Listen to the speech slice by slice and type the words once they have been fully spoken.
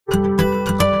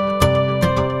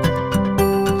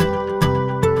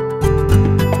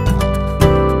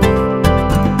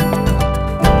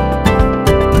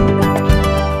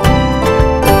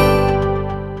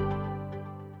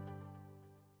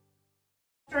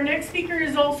Our next speaker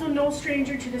is also no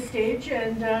stranger to the stage,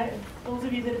 and those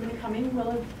of you that have been coming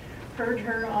will have heard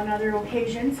her on other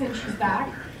occasions, and she's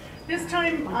back. This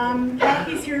time,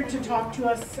 Cathy's here to talk to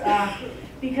us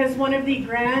because one of the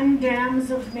grand dams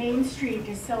of Main Street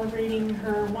is celebrating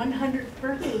her 100th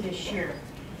birthday this year.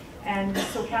 And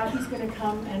so Cathy's going to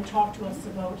come and talk to us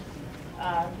about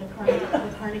the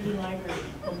Carnegie Library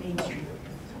on Main Street.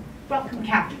 Welcome,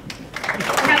 Cathy.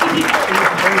 Cathy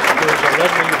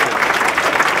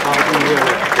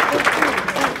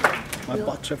My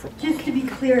butt several. Just to be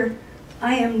clear,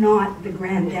 I am not the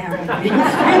grand dam of Main Street.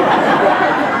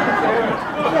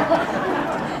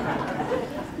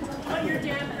 But you're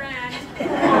damn grand.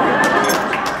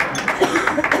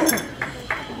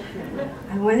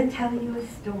 I want to tell you a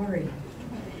story.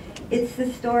 It's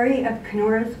the story of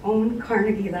Kenora's own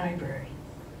Carnegie Library.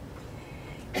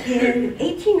 In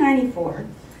 1894,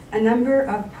 a number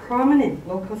of prominent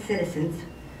local citizens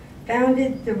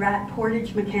founded the Rat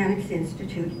Portage Mechanics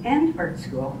Institute and Art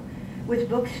School with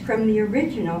books from the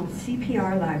original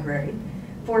CPR library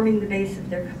forming the base of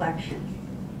their collection.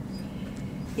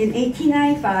 In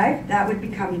 1895, that would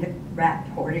become the Rat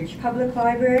Portage Public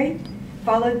Library,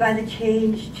 followed by the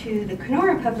change to the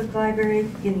Kenora Public Library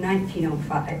in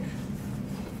 1905.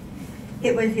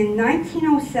 It was in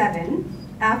 1907,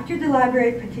 after the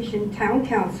library petitioned Town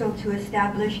Council to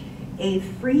establish a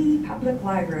free public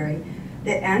library,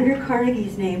 that Andrew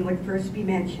Carnegie's name would first be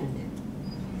mentioned.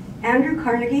 Andrew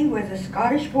Carnegie was a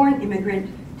Scottish-born immigrant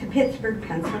to Pittsburgh,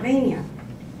 Pennsylvania.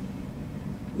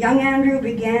 Young Andrew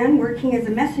began working as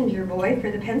a messenger boy for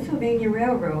the Pennsylvania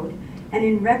Railroad and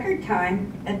in record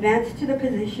time advanced to the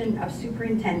position of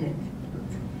superintendent.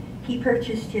 He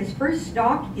purchased his first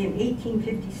stock in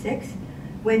 1856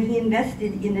 when he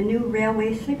invested in the new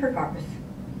railway sleeper cars.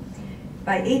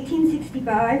 By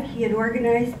 1865, he had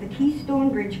organized the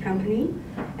Keystone Bridge Company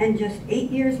and just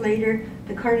 8 years later,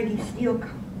 the Carnegie Steel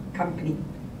Company.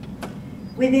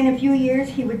 Within a few years,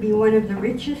 he would be one of the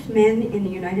richest men in the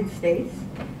United States,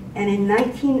 and in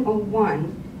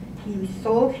 1901, he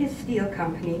sold his steel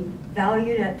company,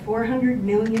 valued at $400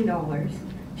 million,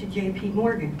 to J.P.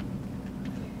 Morgan.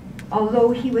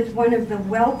 Although he was one of the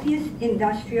wealthiest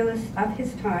industrialists of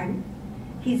his time,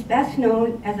 he's best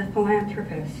known as a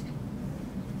philanthropist.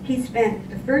 He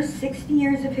spent the first 60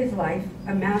 years of his life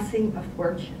amassing a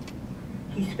fortune.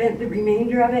 He spent the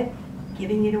remainder of it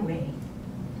giving it away.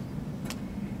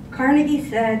 Carnegie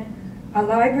said, "A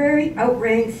library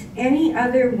outranks any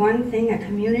other one thing a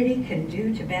community can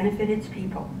do to benefit its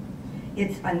people.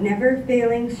 It's a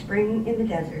never-failing spring in the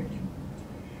desert."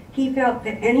 He felt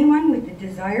that anyone with the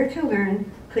desire to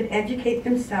learn could educate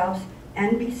themselves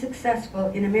and be successful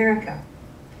in America,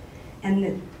 and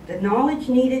that the knowledge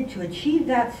needed to achieve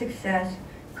that success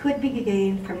could be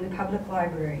gained from the public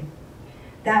library.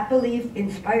 That belief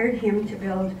inspired him to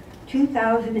build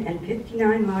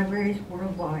 2,059 libraries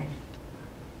worldwide.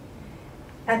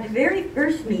 At the very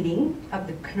first meeting of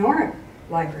the Kenora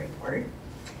Library Board,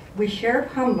 with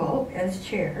Sheriff Humble as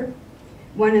chair,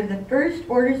 one of the first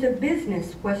orders of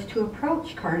business was to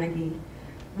approach Carnegie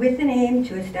with an aim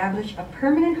to establish a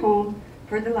permanent home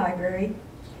for the library,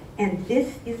 and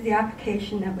this is the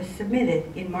application that was submitted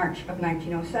in March of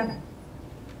 1907.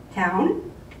 Town,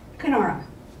 Kenora.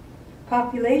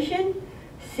 Population,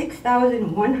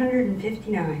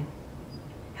 6,159.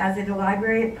 Has it a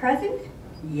library at present?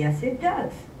 Yes, it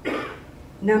does.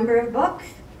 Number of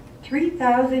books,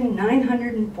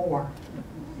 3,904.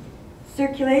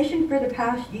 Circulation for the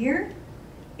past year,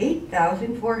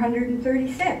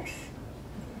 8,436.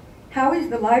 How is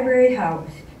the library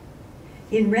housed?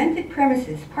 In rented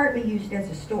premises, partly used as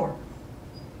a store.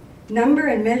 Number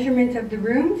and measurement of the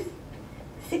rooms,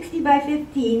 60 by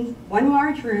 15, one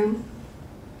large room.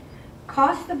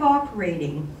 Cost of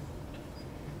operating,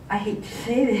 I hate to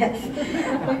say this,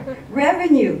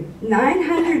 revenue,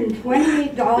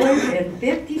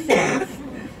 $928.50.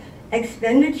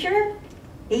 Expenditure,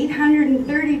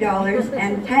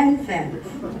 $830.10.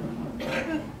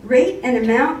 Rate and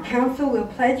amount council will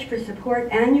pledge for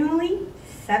support annually,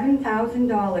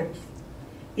 $7,000.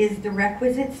 Is the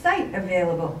requisite site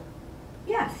available?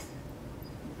 Yes.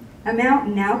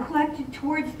 Amount now collected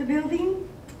towards the building?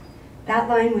 That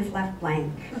line was left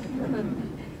blank.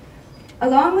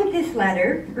 Along with this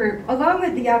letter, or along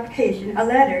with the application, a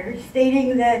letter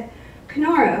stating that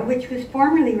Kenora, which was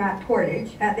formerly Rat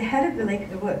Portage, at the head of the Lake of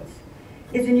the Woods,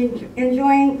 is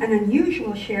enjoying an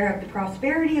unusual share of the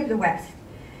prosperity of the West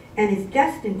and is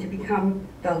destined to become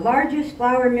the largest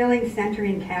flour milling center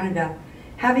in Canada,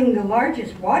 having the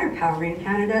largest water power in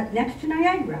Canada next to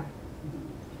Niagara.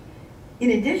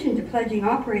 In addition to pledging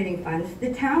operating funds,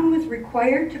 the town was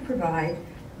required to provide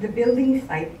the building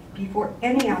site before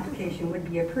any application would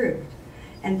be approved.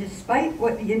 And despite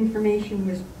what the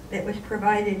information that was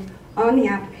provided on the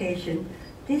application,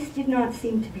 this did not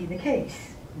seem to be the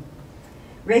case.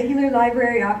 Regular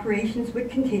library operations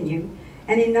would continue,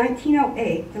 and in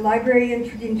 1908, the library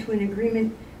entered into an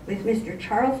agreement with Mr.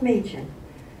 Charles Machen,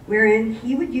 wherein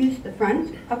he would use the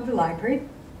front of the library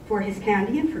for his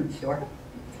candy and fruit store,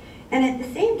 and at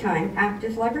the same time act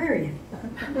as librarian.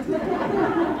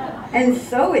 And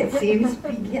so it seems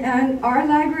began our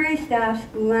library staff's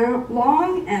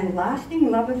long and lasting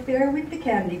love affair with the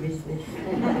candy business.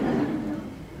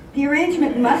 The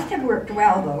arrangement must have worked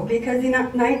well though, because in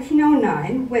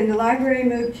 1909, when the library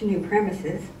moved to new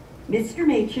premises, Mr.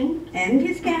 Machen and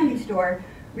his candy store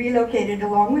relocated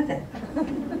along with it.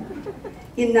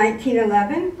 In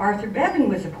 1911, Arthur Bevan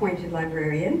was appointed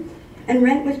librarian, and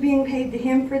rent was being paid to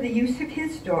him for the use of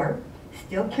his store,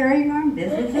 still carrying on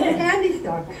business as a candy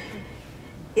store.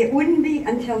 It wouldn't be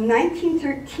until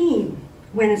 1913,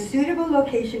 when a suitable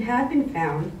location had been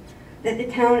found, that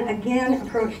the town again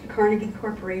approached the Carnegie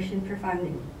Corporation for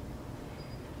funding.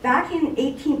 Back in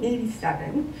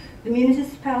 1887, the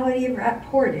municipality of Rat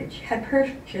Portage had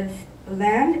purchased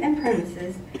land and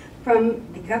premises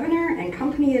from the Governor and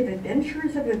Company of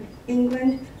Adventurers of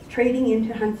England trading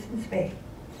into Hudson's Bay.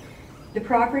 The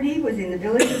property was in the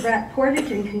village of Rat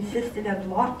Portage and consisted of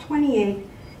Lot 28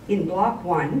 in Block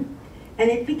 1, and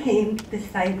it became the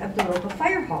site of the local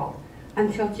fire hall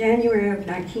until January of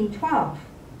 1912.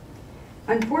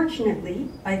 Unfortunately,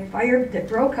 a fire that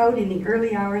broke out in the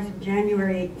early hours of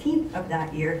January 18th of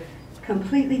that year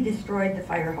completely destroyed the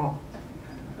fire hall.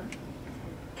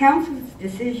 Council's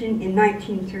decision in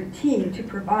 1913 to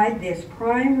provide this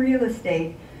prime real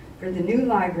estate for the new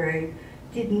library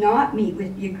did not meet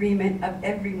with the agreement of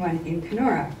everyone in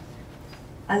Kenora.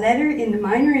 A letter in the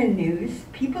Minor Inn News,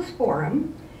 People's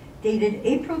Forum, dated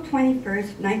April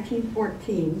 21st,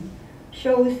 1914,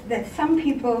 shows that some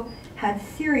people had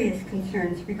serious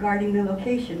concerns regarding the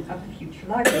location of the future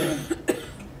library.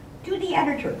 To the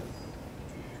editor,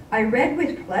 I read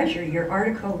with pleasure your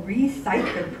article,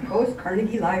 Re-Site the Proposed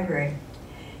Carnegie Library,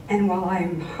 and while I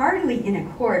am heartily in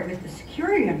accord with the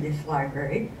securing of this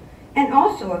library, and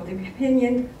also of the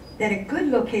opinion that a good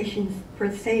location for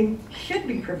the same should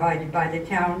be provided by the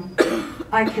town,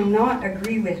 I cannot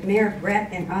agree with Mayor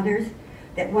Brett and others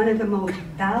that one of the most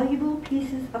valuable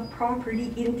pieces of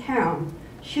property in town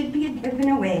should be given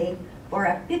away for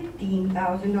a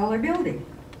 $15,000 building.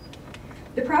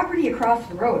 The property across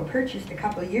the road, purchased a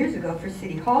couple of years ago for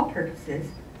City Hall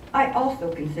purposes, I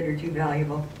also consider too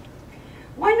valuable.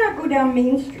 Why not go down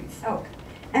Main Street South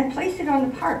and place it on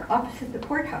the park opposite the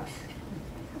courthouse?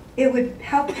 It would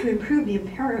help to improve the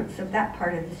appearance of that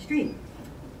part of the street.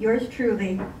 Yours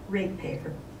truly,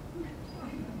 ratepayer.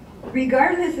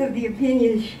 Regardless of the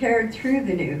opinions shared through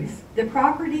the news, the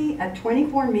property at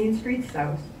 24 Main Street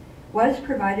South was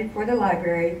provided for the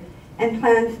library and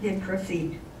plans did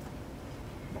proceed.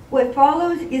 What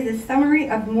follows is a summary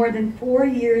of more than 4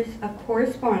 years of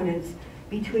correspondence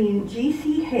between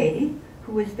G.C. Hay,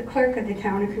 who was the clerk of the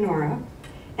town of Kenora,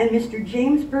 and Mr.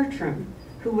 James Bertram,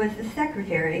 who was the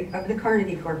secretary of the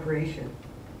Carnegie Corporation.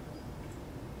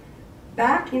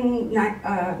 Back in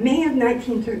May of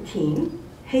 1913,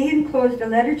 Hay enclosed a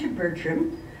letter to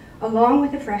Bertram along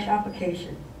with a fresh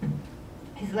application.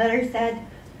 His letter said,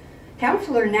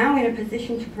 "Council are now in a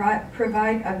position to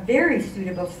provide a very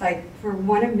suitable site for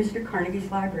one of Mr.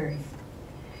 Carnegie's libraries.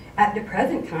 At the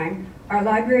present time, our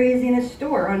library is in a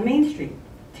store on Main Street,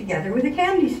 together with a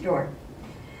candy store.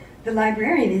 The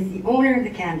librarian is the owner of the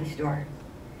candy store.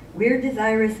 We're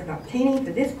desirous of obtaining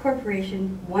for this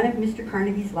corporation one of Mr.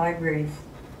 Carnegie's libraries.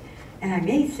 And I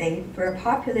may say, for a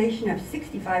population of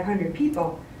 6,500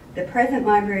 people, the present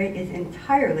library is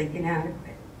entirely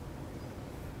inadequate."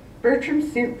 Bertram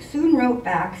soon wrote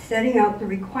back setting out the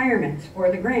requirements for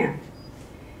the grant.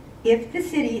 If the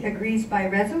city agrees by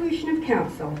resolution of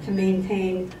council to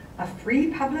maintain a free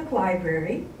public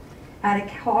library at a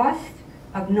cost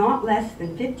of not less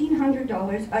than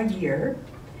 $1,500 a year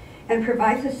and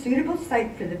provides a suitable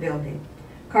site for the building,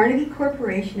 Carnegie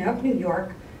Corporation of New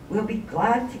York will be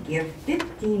glad to give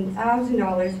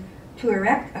 $15,000 to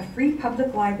erect a free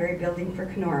public library building for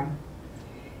Kenora.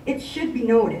 It should be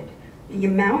noted, the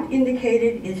amount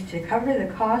indicated is to cover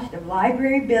the cost of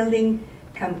library building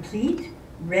complete,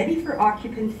 ready for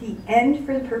occupancy, and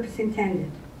for the purpose intended.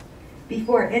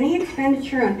 Before any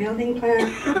expenditure on building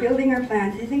or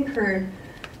plans is incurred,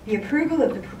 the approval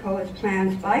of the proposed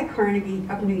plans by Carnegie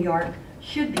of New York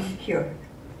should be secured,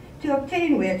 to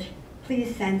obtain which,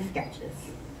 please send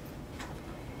sketches.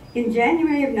 In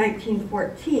January of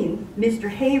 1914, Mr.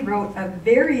 Hay wrote a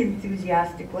very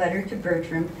enthusiastic letter to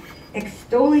Bertram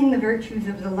extolling the virtues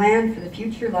of the land for the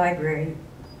future library.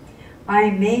 I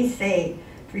may say,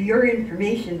 for your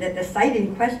information, that the site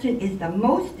in question is the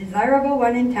most desirable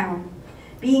one in town,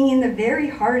 being in the very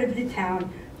heart of the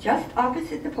town, just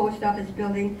opposite the post office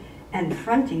building and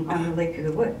fronting on the Lake of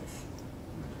the Woods.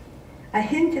 A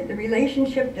hint at the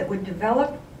relationship that would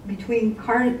develop between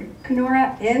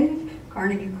Kenora and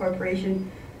Carnegie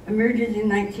Corporation emerges in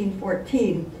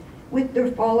 1914 with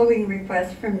the following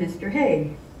request from Mr.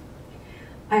 Hay.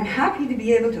 I'm happy to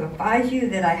be able to advise you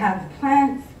that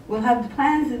we'll have the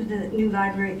plans of the new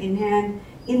library in hand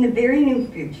in the very near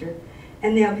future,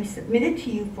 and they'll be submitted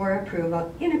to you for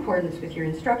approval in accordance with your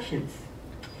instructions.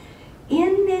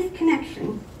 In this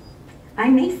connection, I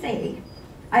may say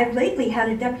I've lately had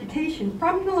a deputation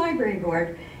from the library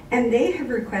board, and they have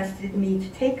requested me to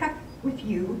take up with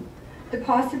you the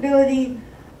possibility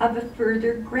of a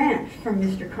further grant from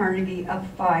Mr. Carnegie of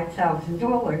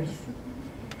 $5,000.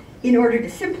 In order to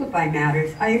simplify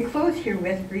matters, I enclose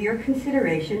herewith for your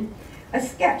consideration a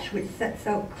sketch which sets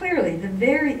out clearly the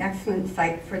very excellent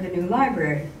site for the new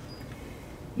library.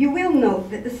 You will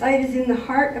note that the site is in the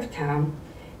heart of town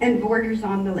and borders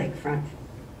on the lakefront.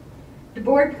 The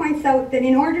board points out that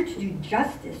in order to do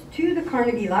justice to the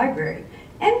Carnegie Library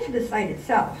and to the site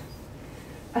itself,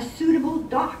 a suitable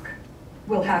dock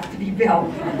will have to be built.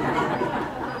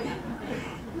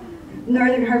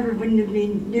 Northern Harbour wouldn't have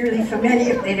been nearly so many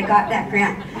if they'd have got that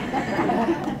grant.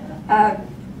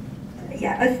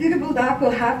 A suitable dock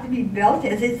will have to be built,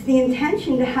 as it's the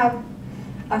intention to have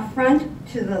a front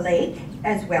to the lake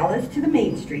as well as to the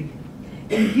main street.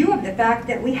 In view of the fact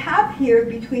that we have here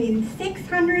between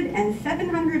 600 and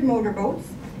 700 motorboats,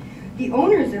 the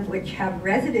owners of which have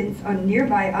residence on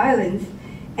nearby islands,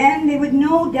 and they would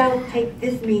no doubt take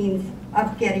this means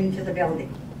of getting to the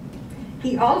building.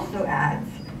 He also adds,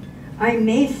 I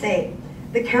may say,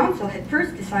 the council had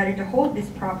first decided to hold this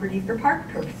property for park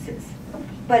purposes,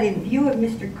 but in view of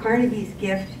Mr. Carnegie's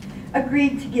gift,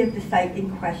 agreed to give the site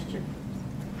in question.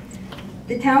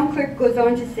 The town clerk goes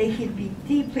on to say he'd be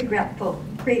deeply grateful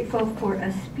for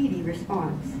a speedy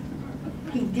response.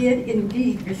 He did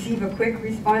indeed receive a quick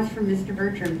response from Mr.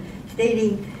 Bertram,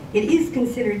 stating, it is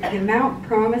considered the amount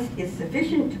promised is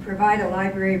sufficient to provide a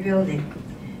library building,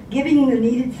 giving the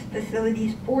needed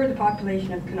facilities for the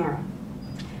population of Kenora.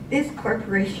 This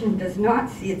corporation does not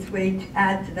see its way to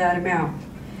add to that amount.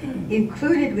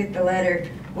 Included with the letter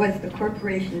was the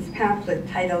corporation's pamphlet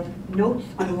titled Notes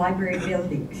on Library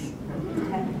Buildings.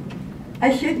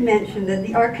 I should mention that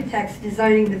the architects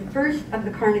designing the first of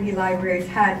the Carnegie libraries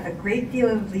had a great deal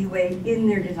of leeway in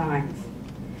their designs.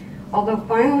 Although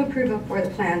final approval for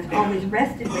the plans always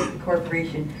rested with the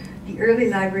corporation, the early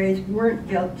libraries weren't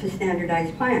built to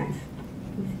standardized plans.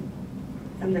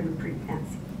 Some of them were pretty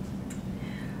fancy.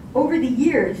 Over the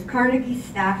years, Carnegie's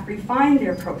staff refined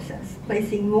their process,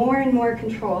 placing more and more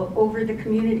control over the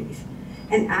communities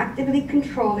and actively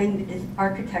controlling the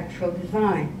architectural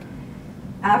design.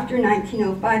 After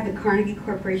 1905, the Carnegie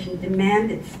Corporation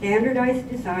demanded standardized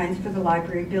designs for the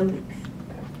library buildings.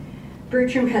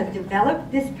 Bertram had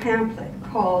developed this pamphlet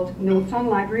called Notes on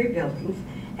Library Buildings,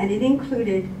 and it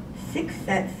included 6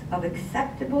 sets of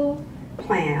acceptable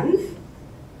plans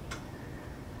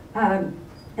and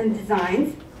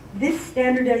designs. This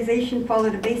standardization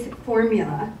followed a basic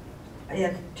formula. It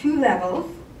has 2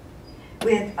 levels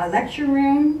with a lecture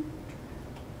room,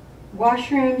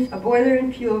 washrooms, a boiler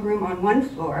and fuel room on one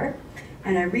floor,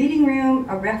 and a reading room,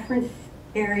 a reference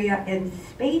area, and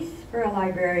space for a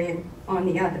librarian on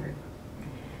the other.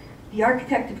 The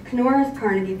architect of Kenora's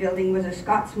Carnegie building was a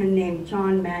Scotsman named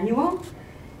John Manuel,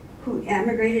 who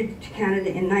emigrated to Canada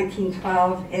in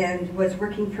 1912 and was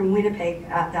working from Winnipeg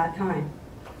at that time.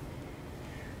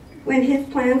 When his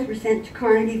plans were sent to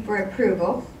Carnegie for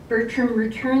approval, Bertram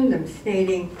returned them,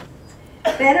 stating,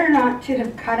 better not to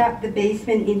have cut up the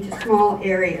basement into small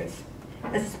areas,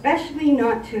 especially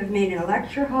not to have made a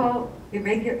lecture hall of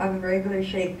irregular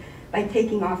shape by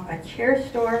taking off a chair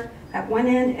store at one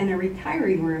end and a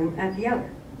retiring room at the other.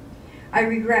 I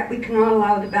regret we cannot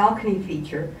allow the balcony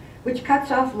feature, which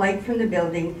cuts off light from the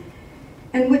building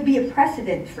and would be a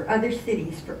precedent for other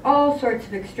cities for all sorts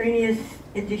of extraneous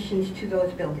additions to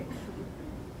those buildings.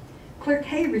 Clerk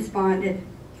Hay responded,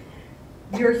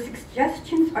 your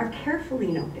suggestions are carefully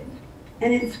noted,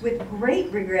 and it's with great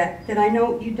regret that I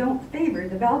know you don't favor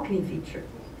the balcony feature.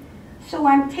 So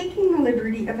I'm taking the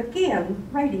liberty of again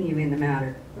writing you in the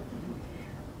matter.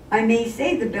 I may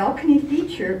say the balcony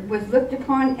feature was looked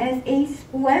upon as a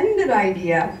splendid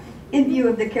idea in view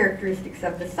of the characteristics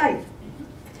of the site.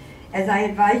 as I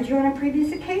advised you on a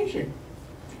previous occasion.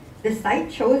 The site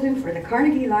chosen for the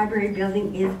Carnegie Library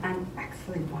building is an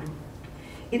excellent one.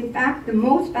 In fact, the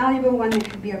most valuable one that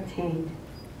could be obtained.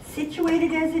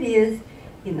 Situated as it is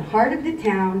in the heart of the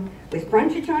town, with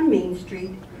frontage on Main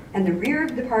Street, and the rear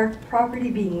of the property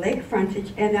being lake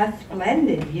frontage and a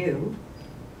splendid view,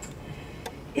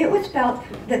 it was felt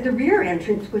that the rear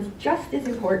entrance was just as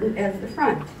important as the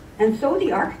front, and so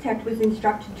the architect was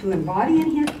instructed to embody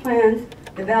in his plans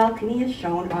the balcony as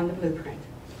shown on the blueprint,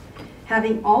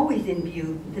 having always in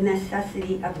view the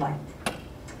necessity of light.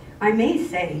 I may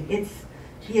say it's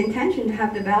the intention to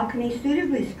have the balcony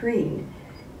suitably screened,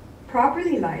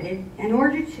 properly lighted, in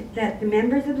order that the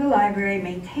members of the library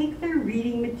may take their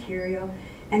reading material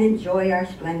and enjoy our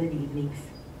splendid evenings.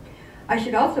 I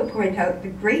should also point out the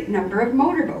great number of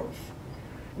motorboats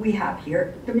we have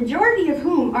here, the majority of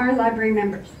whom are library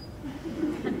members.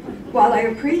 While I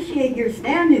appreciate your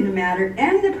stand in the matter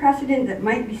and the precedent that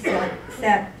might be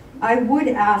set, I would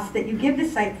ask that you give the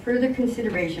site further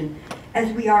consideration,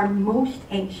 as we are most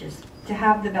anxious to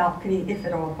have the balcony if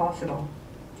at all possible.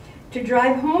 To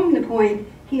drive home the point,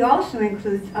 he also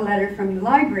includes a letter from the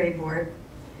library board.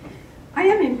 I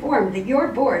am informed that your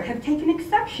board have taken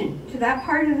exception to that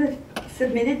part of the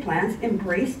submitted plans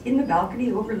embraced in the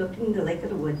balcony overlooking the Lake of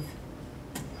the Woods.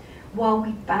 While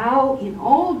we bow in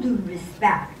all due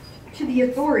respect to the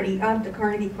authority of the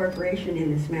Carnegie Corporation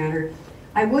in this matter,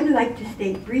 I would like to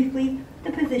state briefly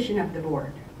the position of the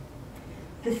board.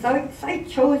 The site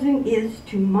chosen is,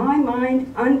 to my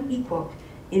mind, unequaled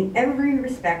in every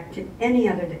respect to any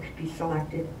other that could be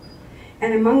selected.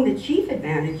 And among the chief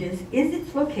advantages is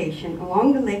its location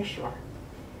along the lakeshore.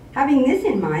 Having this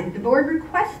in mind, the board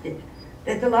requested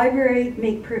that the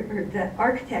the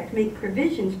architect make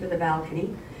provisions for the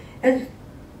balcony, as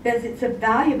it's a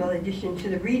valuable addition to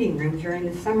the reading room during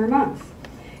the summer months.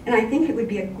 And I think it would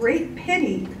be a great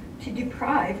pity to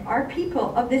deprive our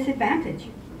people of this advantage.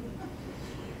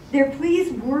 Their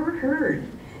pleas were heard,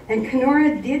 and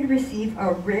Kenora did receive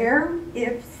a rare,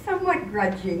 if somewhat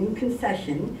grudging,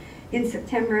 concession in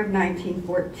September of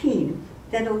 1914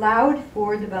 that allowed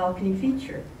for the balcony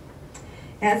feature.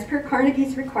 As per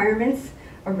Carnegie's requirements,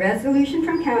 a resolution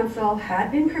from council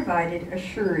had been provided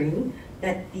assuring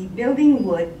that the building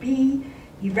would be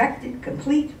erected,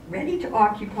 complete, ready to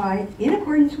occupy, in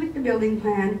accordance with the building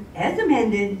plan, as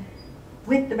amended,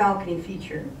 with the balcony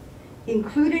feature,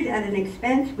 included at an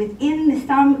expense within the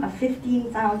sum of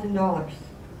 $15,000.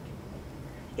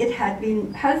 It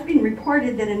has been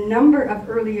reported that a number of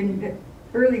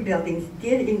early buildings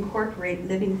did incorporate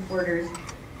living quarters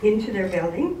into their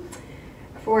building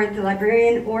for the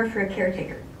librarian or for a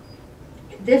caretaker.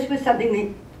 This was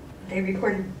something they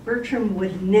reported Bertram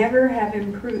would never have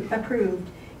approved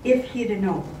if he'd have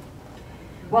known.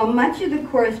 While much of the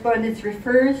correspondence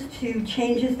refers to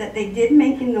changes that they did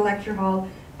make in the lecture hall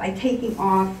by taking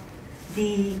off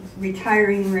the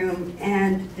retiring room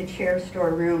and the chair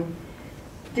store room,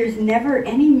 there's never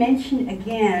any mention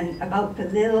again about the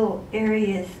little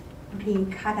areas being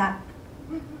cut up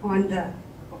on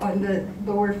the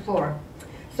lower floor.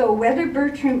 So whether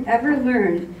Bertram ever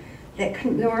learned that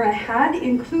Kenora had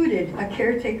included a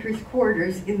caretaker's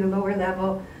quarters in the lower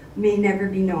level may never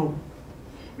be known.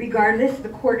 Regardless, the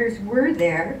quarters were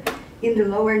there in the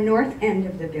lower north end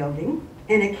of the building,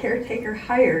 and a caretaker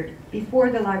hired before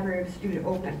the Library was due to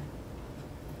open.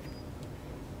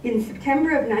 In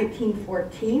September of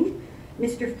 1914,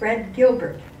 Mr. Fred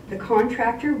Gilbert, the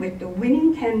contractor with the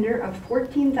winning tender of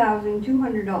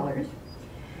 $14,200,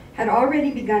 had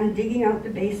already begun digging out the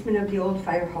basement of the old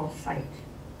fire hall site.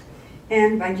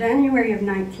 And by January of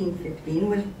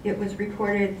 1915, it was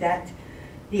reported that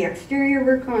the exterior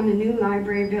work on the new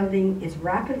library building is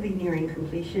rapidly nearing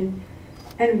completion,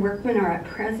 and workmen are at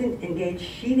present engaged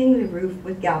sheathing the roof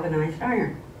with galvanized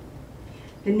iron.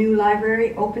 The new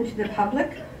library opened to the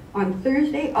public on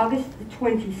Thursday, August the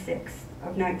 26th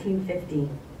of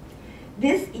 1915.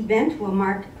 This event will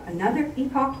mark another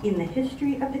epoch in the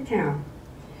history of the town,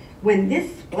 when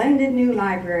this splendid new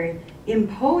library,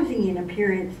 imposing in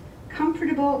appearance,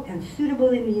 comfortable and suitable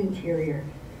in the interior,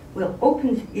 will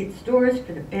open its doors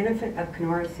for the benefit of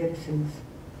Kenora citizens.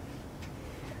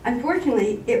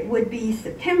 Unfortunately, it would be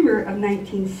September of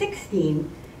 1916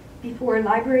 before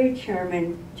Library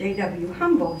Chairman J.W.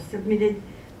 Humble submitted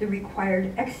the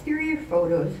required exterior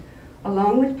photos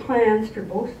along with plans for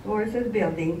both floors of the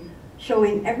building,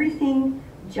 showing everything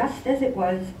just as it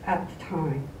was at the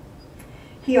time.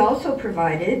 He also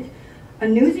provided a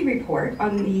newsy report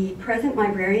on the present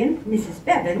librarian, Mrs.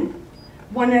 Bevan,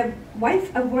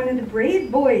 wife of one of the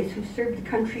brave boys who served the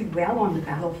country well on the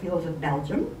battlefields of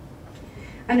Belgium,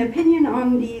 an opinion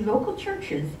on the local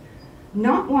churches,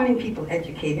 not wanting people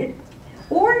educated,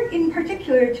 or in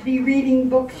particular to be reading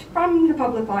books from the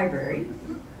public library,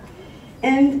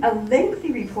 and a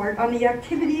lengthy report on the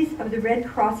activities of the Red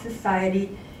Cross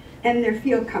Society and their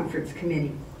Field Comforts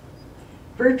Committee.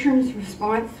 Bertram's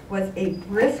response was a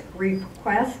brisk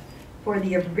request for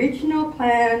the original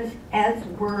plans as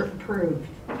were approved.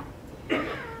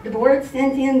 The board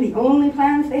sent in the only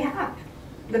plans they had,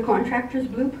 the contractor's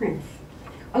blueprints,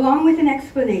 along with an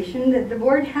explanation that the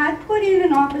board had put in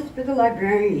an office for the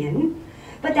librarian,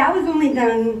 but that was only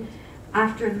done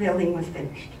after the building was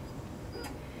finished.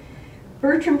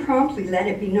 Bertram promptly let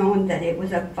it be known that it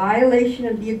was a violation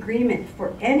of the agreement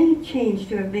for any change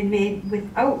to have been made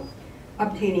without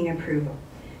obtaining approval,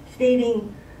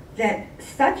 stating that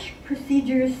such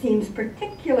procedure seems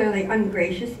particularly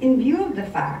ungracious in view of the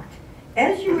fact,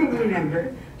 as you will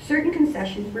remember, certain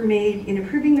concessions were made in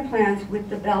approving the plans with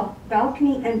the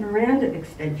balcony and veranda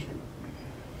extension.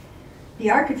 The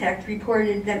architect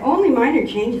reported that only minor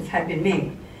changes had been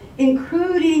made,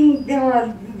 including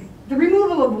the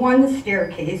removal of one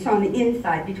staircase on the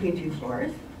inside between two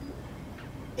floors,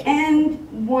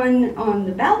 and one on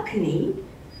the balcony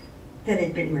that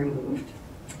had been removed.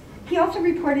 He also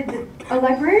reported that a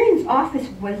librarian's office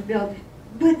was built,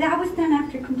 but that was done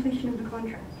after completion of the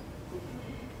contract.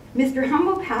 Mr.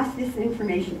 Humble passed this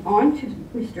information on to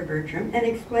Mr. Bertram and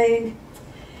explained,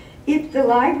 if the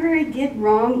library did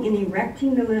wrong in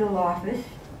erecting the little office,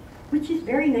 which is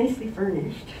very nicely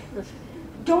furnished,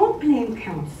 don't blame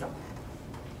council.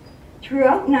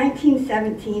 Throughout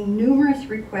 1917, numerous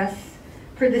requests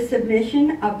for the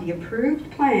submission of the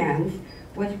approved plans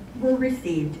were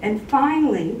received, and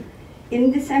finally,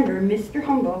 in December, Mr.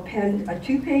 Humble penned a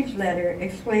 2-page letter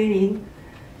explaining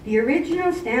the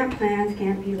original stamp plans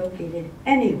can't be located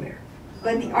anywhere.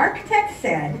 But the architect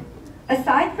said,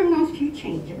 aside from those few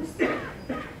changes,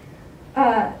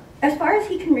 as far as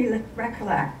he can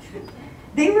recollect,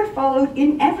 they were followed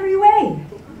in every way.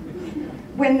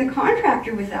 When the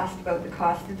contractor was asked about the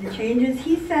cost of the changes,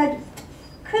 he said,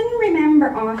 couldn't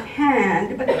remember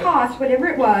offhand, but the cost, whatever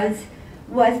it was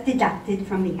deducted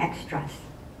from the extras.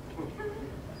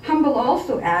 Humble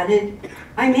also added,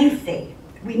 I may say,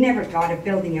 we never thought of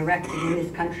building erected in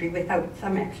this country without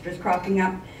some extras cropping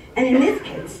up, and in this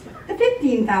case, the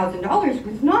 $15,000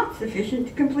 was not sufficient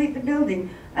to complete the building,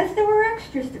 as there were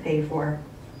extras to pay for.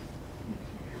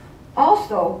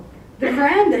 Also, the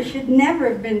veranda should never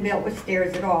have been built with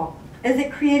stairs at all, as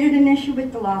it created an issue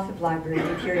with the loss of library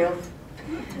materials.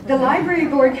 The library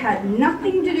board had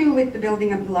nothing to do with the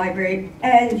building of the library,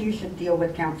 and you should deal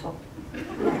with council.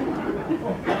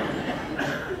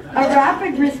 A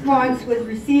rapid response was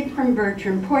received from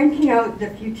Bertram, pointing out the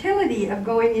futility of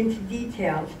going into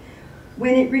details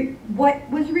when what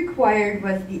was required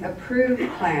was the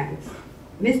approved plans.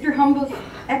 Mr. Humble's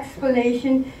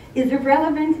explanation is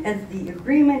irrelevant, as the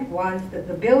agreement was that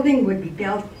the building would be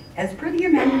built as per the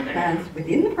amended plans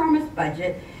within the promised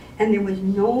budget, and there was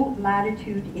no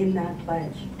latitude in that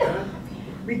pledge.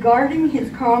 Regarding his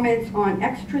comments on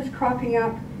extras cropping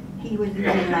up, he was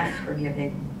even less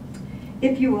forgiving.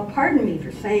 If you will pardon me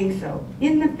for saying so,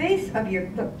 in the face of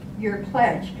your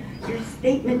pledge, your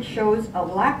statement shows a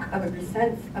lack of a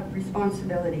sense of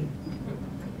responsibility.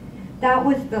 That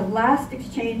was the last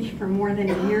exchange for more than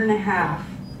a year and a half,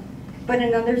 but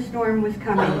another storm was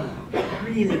coming,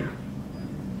 really.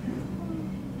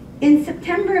 In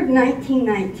September of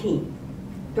 1919,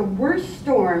 the worst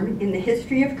storm in the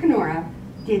history of Kenora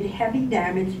did heavy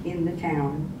damage in the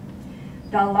town.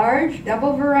 The large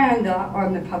double veranda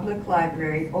on the public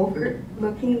library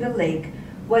overlooking the lake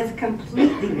was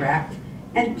completely wrecked,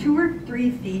 and 2 or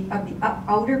 3 feet of the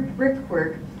outer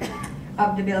brickwork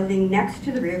of the building next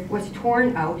to the roof was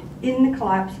torn out in the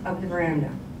collapse of the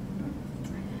veranda.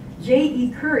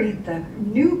 J.E. Curry, the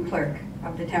new clerk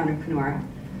of the town of Kenora,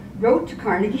 wrote to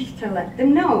Carnegie to let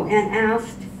them know and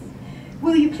asked,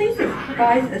 will you please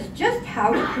advise us just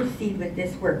how to proceed with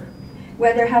this work,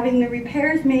 whether having the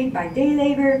repairs made by day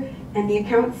labor and the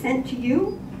account sent to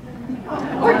you,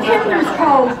 or tenders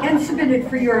called and submitted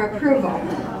for your approval.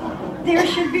 There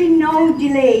should be no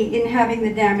delay in having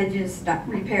the damages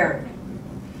repaired.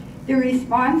 The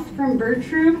response from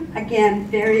Bertram, again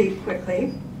very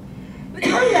quickly,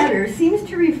 your letter seems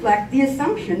to reflect the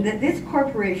assumption that this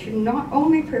corporation not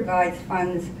only provides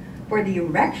funds for the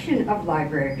erection of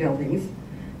library buildings,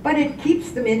 but it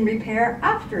keeps them in repair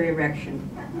after erection.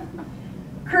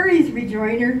 Curry's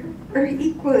rejoinder were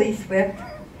equally swift.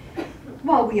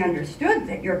 While we understood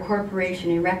that your corporation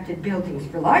erected buildings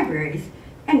for libraries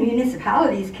and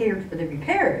municipalities cared for the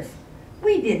repairs,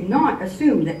 we did not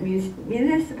assume that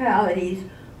municipalities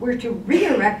were to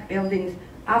re-erect buildings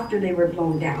after they were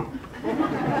blown down.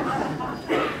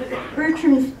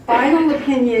 Bertram's final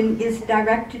opinion is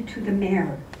directed to the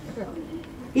mayor.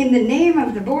 In the name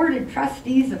of the Board of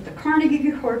Trustees of the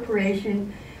Carnegie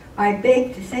Corporation, I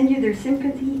beg to send you their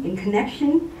sympathy in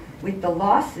connection with the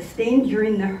loss sustained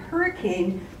during the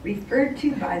hurricane referred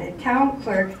to by the town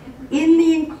clerk in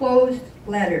the enclosed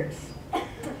letters.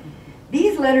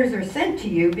 These letters are sent to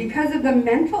you because of the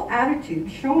mental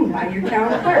attitude shown by your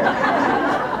town clerk.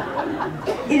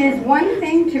 It is one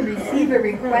thing to receive a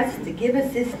request to give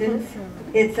assistance.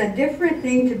 It's a different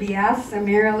thing to be asked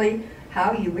summarily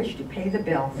how you wish to pay the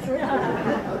bills.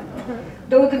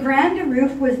 Though the veranda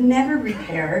roof was never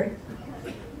repaired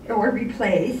or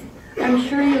replaced, I'm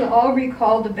sure you'll all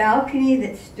recall the balcony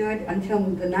that stood until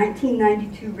the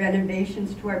 1992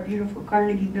 renovations to our beautiful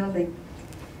Carnegie building.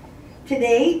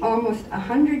 Today, almost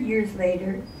 100 years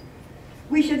later,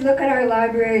 we should look at our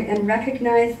library and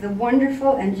recognize the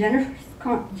wonderful and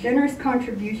generous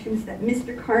contributions that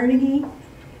Mr. Carnegie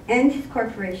and his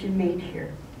corporation made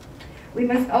here. We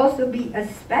must also be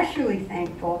especially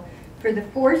thankful for the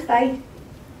foresight,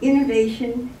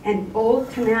 innovation, and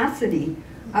bold tenacity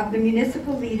of the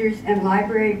municipal leaders and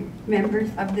library members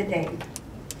of the day.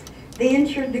 They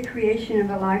ensured the creation of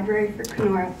a library for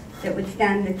Kenora that would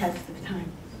stand the test of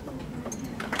time.